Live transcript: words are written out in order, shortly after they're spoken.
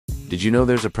Did you know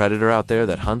there's a predator out there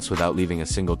that hunts without leaving a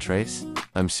single trace?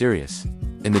 I'm serious.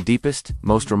 In the deepest,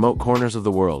 most remote corners of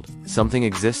the world, something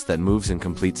exists that moves in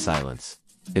complete silence.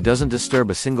 It doesn't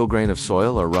disturb a single grain of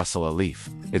soil or rustle a leaf.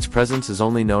 Its presence is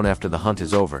only known after the hunt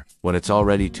is over, when it's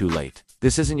already too late.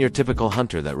 This isn't your typical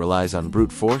hunter that relies on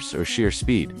brute force or sheer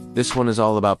speed. This one is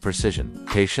all about precision,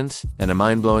 patience, and a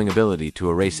mind-blowing ability to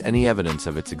erase any evidence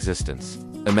of its existence.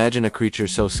 Imagine a creature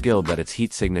so skilled that its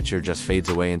heat signature just fades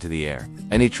away into the air.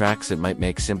 Any tracks it might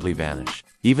make simply vanish.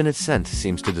 Even its scent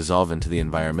seems to dissolve into the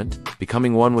environment,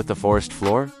 becoming one with the forest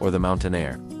floor or the mountain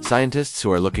air. Scientists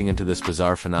who are looking into this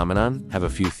bizarre phenomenon have a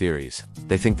few theories.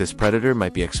 They think this predator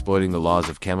might be exploiting the laws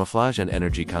of camouflage and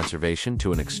energy conservation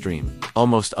to an extreme,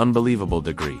 almost unbelievable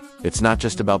degree. It's not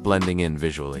just about blending in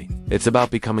visually. It's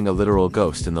about becoming a literal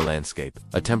ghost in the landscape,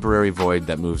 a temporary void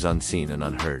that moves unseen and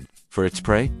unheard. For its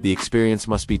prey, the experience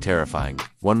must be terrifying.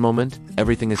 One moment,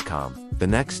 everything is calm. The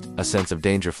next, a sense of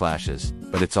danger flashes,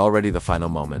 but it's already the final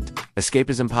moment. Escape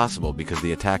is impossible because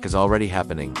the attack is already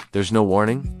happening. There's no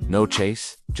warning, no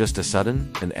chase, just a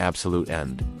sudden and absolute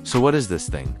end. So what is this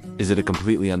thing? Is it a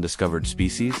completely undiscovered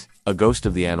species? A ghost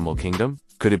of the animal kingdom?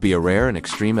 Could it be a rare and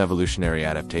extreme evolutionary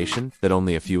adaptation that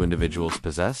only a few individuals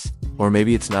possess? Or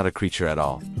maybe it's not a creature at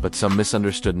all, but some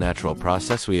misunderstood natural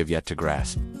process we have yet to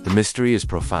grasp. The mystery is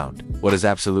profound. What is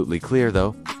absolutely clear,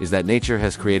 though, is that nature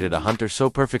has created a hunter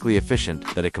so perfectly efficient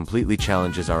that it completely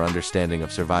challenges our understanding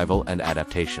of survival and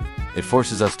adaptation. It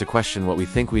forces us to question what we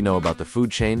think we know about the food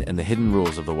chain and the hidden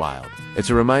rules of the wild. It's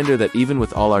a reminder that even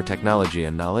with all our technology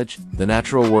and knowledge, the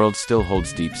natural world still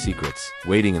holds deep secrets,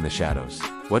 waiting in the shadows.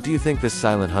 What do you think this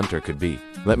silent hunter could be?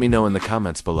 Let me know in the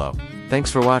comments below. Thanks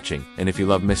for watching, and if you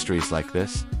love mysteries like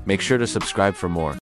this, make sure to subscribe for more.